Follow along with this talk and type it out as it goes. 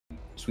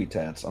Sweet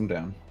tats. I'm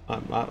down.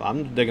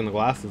 I'm digging the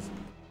glasses.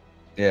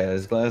 Yeah,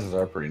 his glasses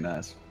are pretty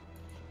nice.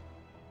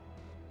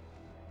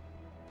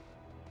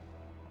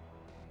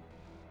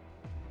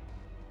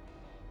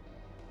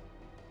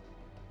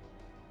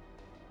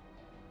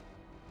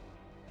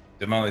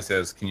 Damali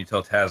says, "Can you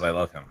tell Taz I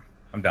love him?"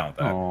 I'm down with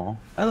that. Aw,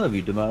 I love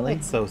you, Damali.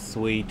 That's so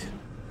sweet.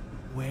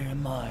 Where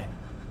am I?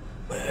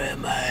 Where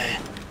am I?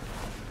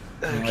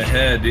 Okay. My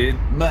head, dude.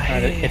 My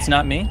head. It's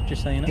not me,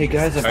 just so you know. Hey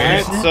guys,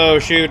 Alright, so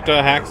shoot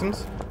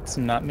Haxums. It's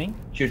not me.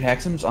 Shoot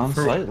Haxums on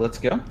site. Let's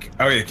go.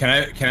 Okay,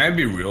 can I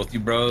be real with you,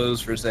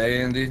 bros, for a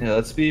second, dude? Yeah,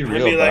 let's be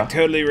real. Be like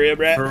totally real,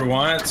 bro.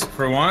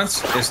 For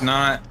once, it's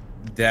not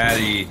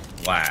Daddy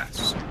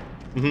last.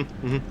 You're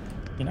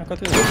not going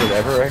through Was it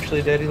ever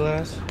actually Daddy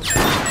Last?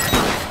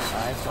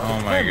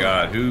 Oh my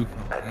God,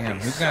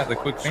 who's got the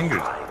quick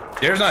fingers?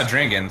 Dare's not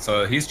drinking,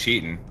 so he's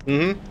cheating.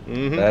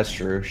 That's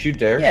true. Shoot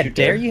Dare. Yeah, shoot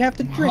Dare, you have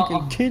to drink. Are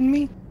you kidding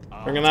me?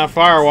 Bringing that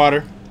fire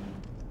water.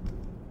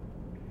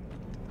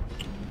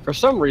 For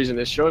some reason,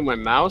 it's showing my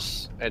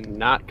mouse and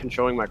not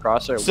controlling my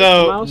crosshair with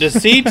the So mouse.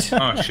 Deceit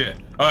Oh shit!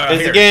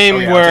 is a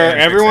game where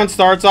everyone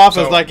starts off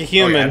as like a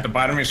human. At the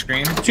bottom of your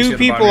screen, Two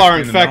people are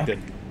infected.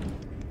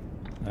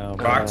 Oh,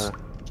 Box.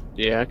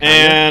 Yeah.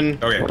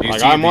 And Okay, do you like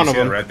see, I'm one of the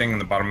them. red thing in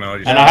the bottom middle?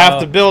 And I have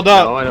to build No,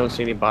 up I don't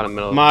see any bottom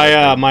middle.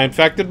 my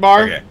infected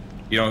bar. Okay.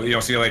 You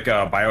don't see like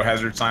a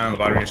biohazard sign on the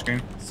bottom of your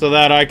screen? So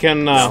that I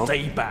can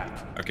Stay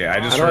back. Okay, I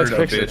just How do I heard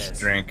a fix bitch it?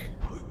 drink.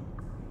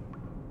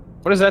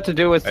 What does that have to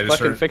do with I just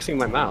fucking heard- fixing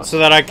my mouse? so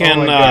that I can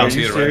Oh my God, are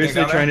see you the red thing seriously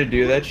down there? trying to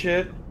do that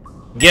shit?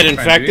 get I'm trying to do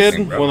infected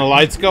anything, bro. when the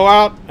lights go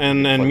out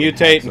and then Fucking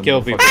mutate Haxum, and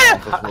kill fucking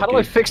people. office How do I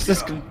looking. fix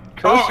this?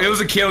 Oh, it was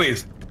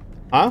Achilles.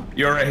 Huh?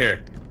 You're right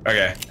here.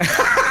 Okay.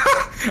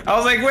 I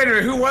was like, wait a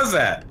minute, who was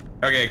that?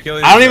 Okay,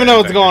 Achilles. I don't even know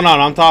what's going on.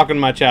 I'm talking to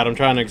my chat. I'm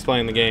trying to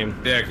explain the game.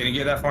 Yeah, can you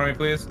get that for me,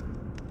 please?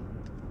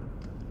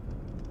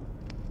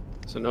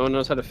 So no one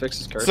knows how to fix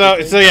this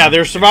cursor. So yeah,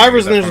 there's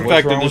survivors and there's What's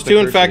infected. wrong There's with two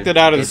the infected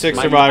out of the 6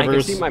 I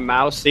survivors. can see my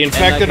mouse. The and I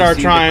infected can are see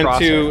the trying to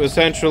crosshair.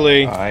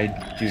 essentially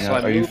I do So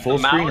not. I Are you moved full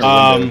the screen or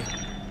mouse. window?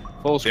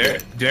 Full screen.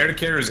 Dare to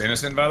Care is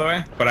innocent, by the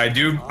way, but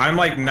I'm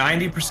like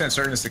 90%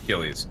 certain it's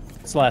Achilles.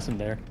 It's last in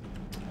there.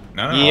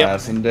 No, Yep.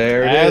 Yes, and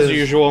there it as is.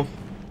 usual.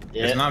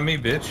 it's not me,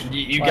 bitch.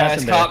 You What guys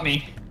happened there? caught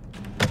me.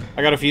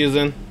 I got a fuse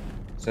in.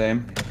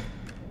 Same.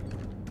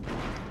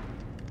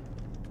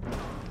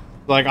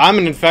 Like I'm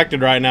an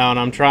infected right now, and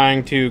I'm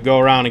trying to go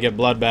around and get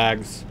blood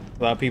bags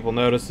without people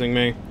noticing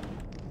me.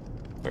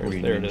 Are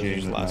we There it is. ninjaing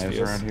There's the with last knives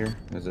fuse. around here?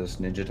 Is this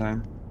ninja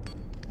time?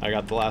 I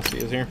got the last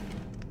fuse here.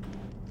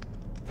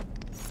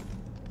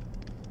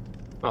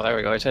 Oh, there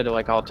we go. I just had to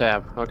like alt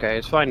tab. Okay,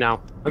 it's fine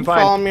now. I'm You fine.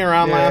 following me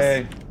around, last?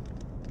 Yay.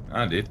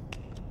 Ah, dude.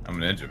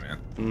 I'm a ninja,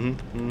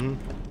 man.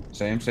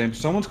 Same.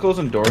 Someone's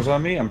closing doors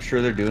on me. I'm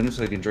sure they're doing this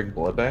so they can drink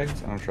blood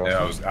bags. I don't trust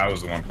Yeah, them. I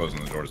was the one closing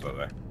the doors, by the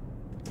way.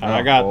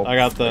 I got well,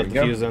 the there you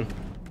go. fuse in.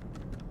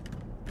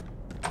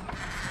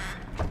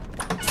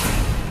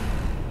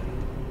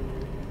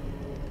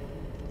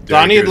 So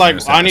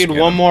I need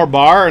one more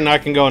bar, and I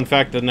can go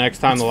infected next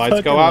time the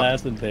lights go out.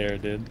 Last in there,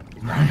 dude.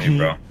 Not me,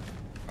 bro.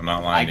 I'm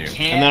not I lying to you.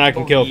 can't. And then I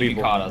can kill believe you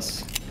people. Caught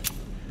us.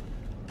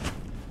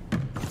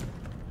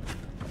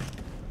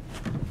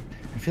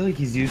 I feel like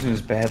he's using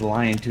his bad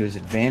lying to his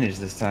advantage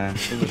this time.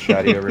 There's a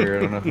shotty over here.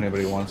 I don't know if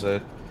anybody wants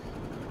it.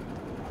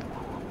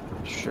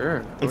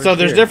 Sure. And so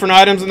there's different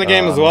items in the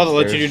game as well that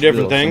let you do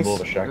different things.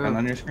 Symbol of a shotgun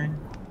on your screen.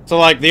 So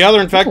like the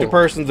other infected Cool.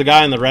 person's the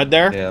guy in the red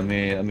there. Yeah,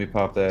 let me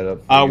pop that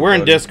up. for you, We're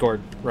in buddy.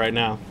 Discord right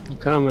now. I'm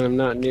coming. I'm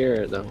not near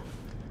it though.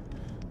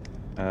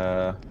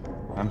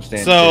 I'm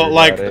standing. So, here,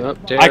 like, got it. Oh,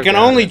 I Derek can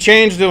got only it.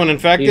 change to an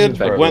infected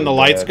infected. when the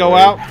lights go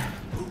Right. out.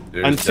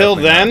 There's Until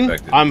definitely not then,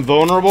 infected. I'm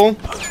vulnerable.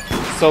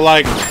 So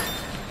like,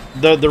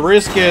 the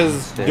risk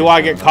is, do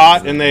I get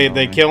caught and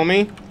they kill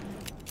me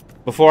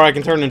before I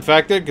can turn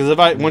infected? Because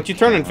once you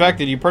turn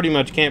infected, you pretty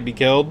much can't be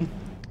killed.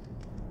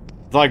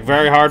 It's like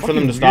very hard for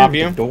them to Fucking stop weird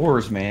you. with the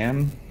doors,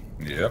 man.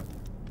 Yep.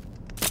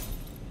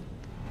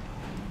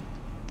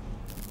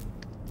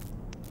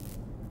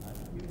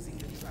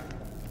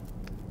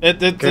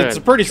 It's a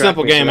Good. pretty Track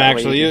simple me so game that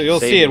way actually. you can You'll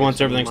save see me it once so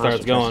the everything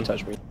monster starts tries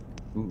to going.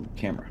 touch me. Ooh,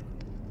 camera.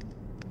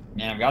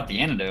 Yeah, I've got the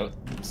antidote,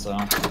 so.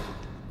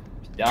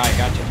 Yeah, I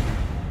got you.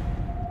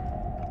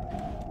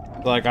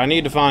 Like I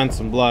need to find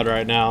some blood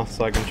right now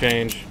so I can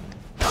change.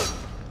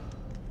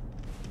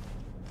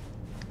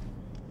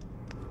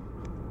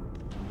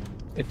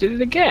 It did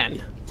it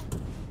again.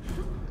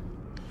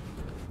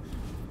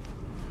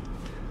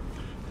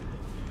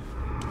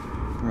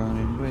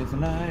 Running with a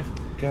knife,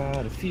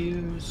 got a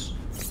fuse.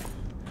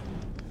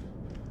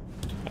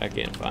 I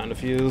can't find a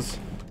fuse.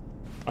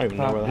 I don't even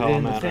know Pop where the it hell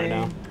in I'm at right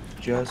now. thing.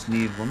 Just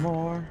need one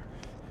more.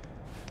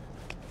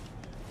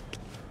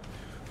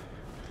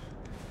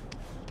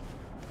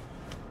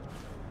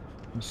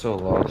 I'm so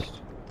lost.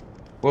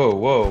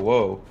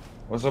 Whoa.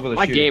 What's up with the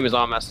My shooting? game is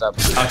all messed up.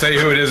 I'll tell you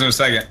who it is in a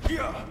second. I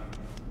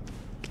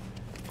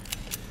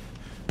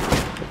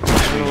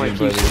don't know why it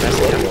keeps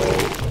messing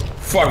up.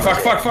 Fuck.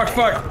 Fuck. Oh,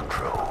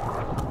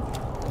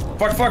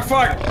 What God, who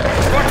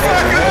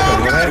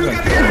happened?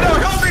 got the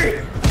antidote? Help me!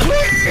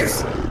 Please!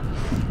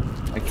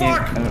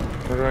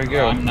 do I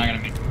go? I'm not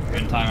gonna make it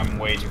in time. I'm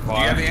way too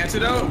far. You got the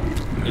antidote?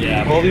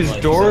 Yeah. All these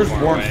like, doors so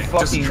far weren't away.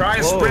 fucking Just try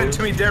and sprint closed.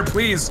 to me, there,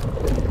 please.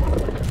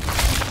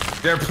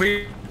 There,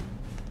 please.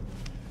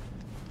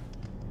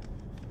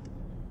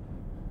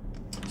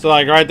 So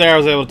like right there, I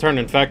was able to turn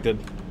infected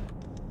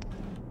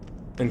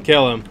and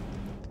kill him.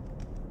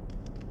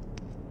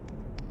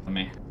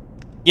 Me.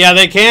 Yeah,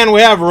 they can.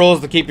 We have rules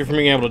to keep you from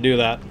being able to do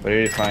that. But I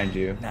did find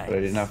you. But I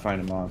did not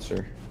find a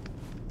monster.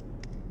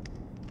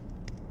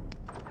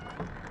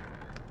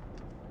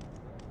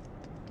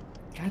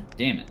 God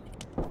damn it.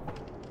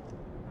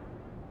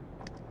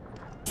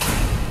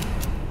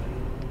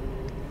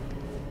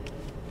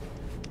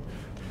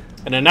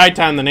 And at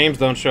nighttime, the names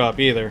don't show up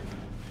either.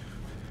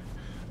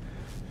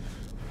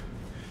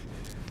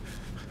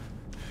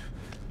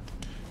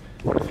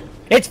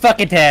 It's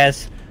fucking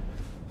Taz.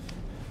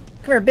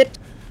 Come here, bit.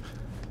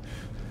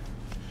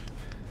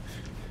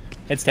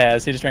 It's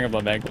Taz. He just drank a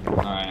blood bag.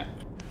 Alright.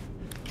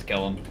 Let's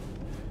kill him.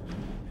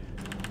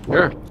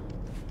 Sure.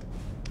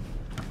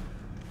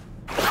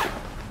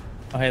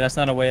 Oh, hey, that's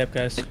not a way up,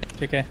 guys.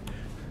 Okay.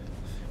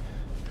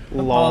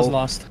 Lol. All's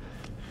lost.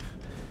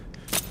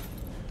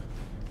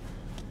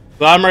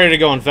 So I'm ready to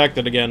go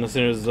infected again as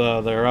soon as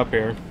they're up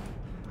here.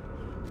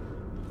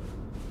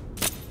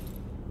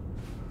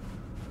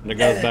 And it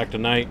goes back to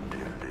night.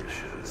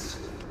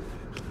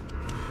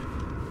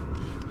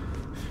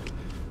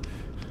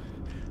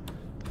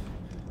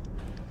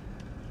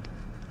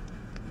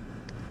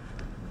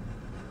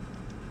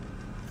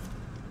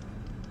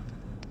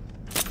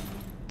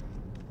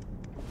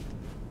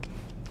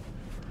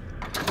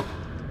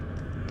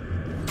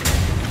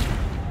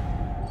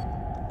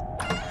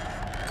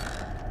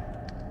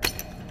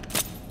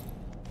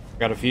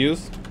 Got a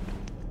fuse.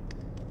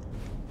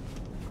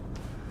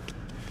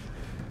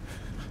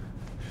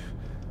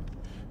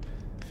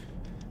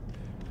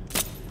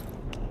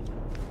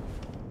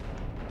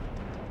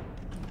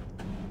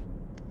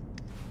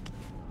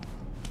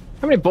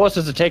 How many bullets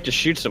does it take to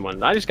shoot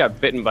someone? I just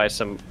got bitten by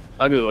some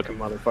ugly-looking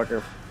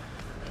motherfucker.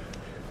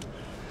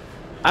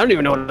 I don't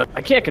even know what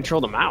I can't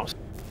control the mouse.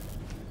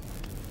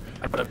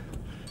 I put a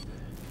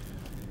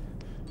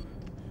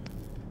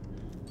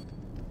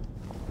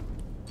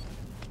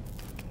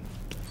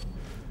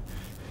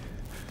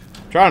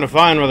Trying to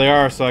find where they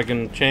are so I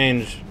can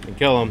change and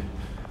kill them.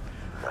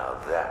 Now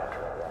that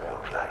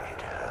felt like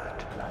it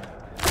hurt.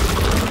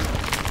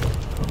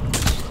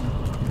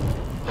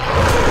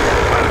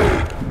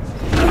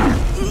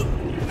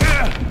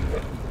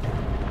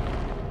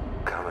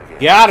 Come again.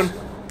 Got him.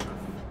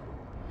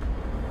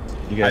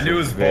 You guys I knew it were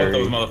was very...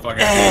 both those motherfuckers. God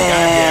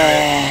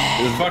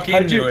damn it.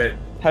 Fucking knew it.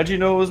 How'd you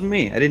know it was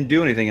me? I didn't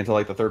do anything until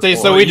like the third See,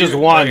 floor. so we just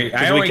won Okay, I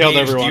because we only killed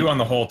gauged everyone. you on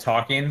the whole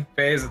talking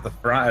phase at the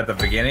front, at the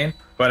beginning,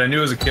 but I knew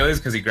it was Achilles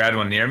because he grabbed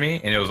one near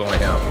me, and it was only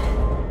him.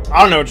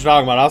 I don't know what you're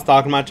talking about. I was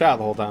talking to my chat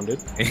the whole time, dude.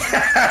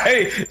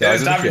 Hey, that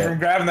stopped you from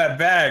grabbing that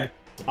bag.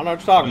 I don't know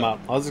what you're talking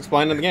about. I was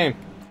explaining the game.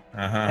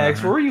 Uh-huh.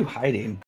 Hex, where were you hiding?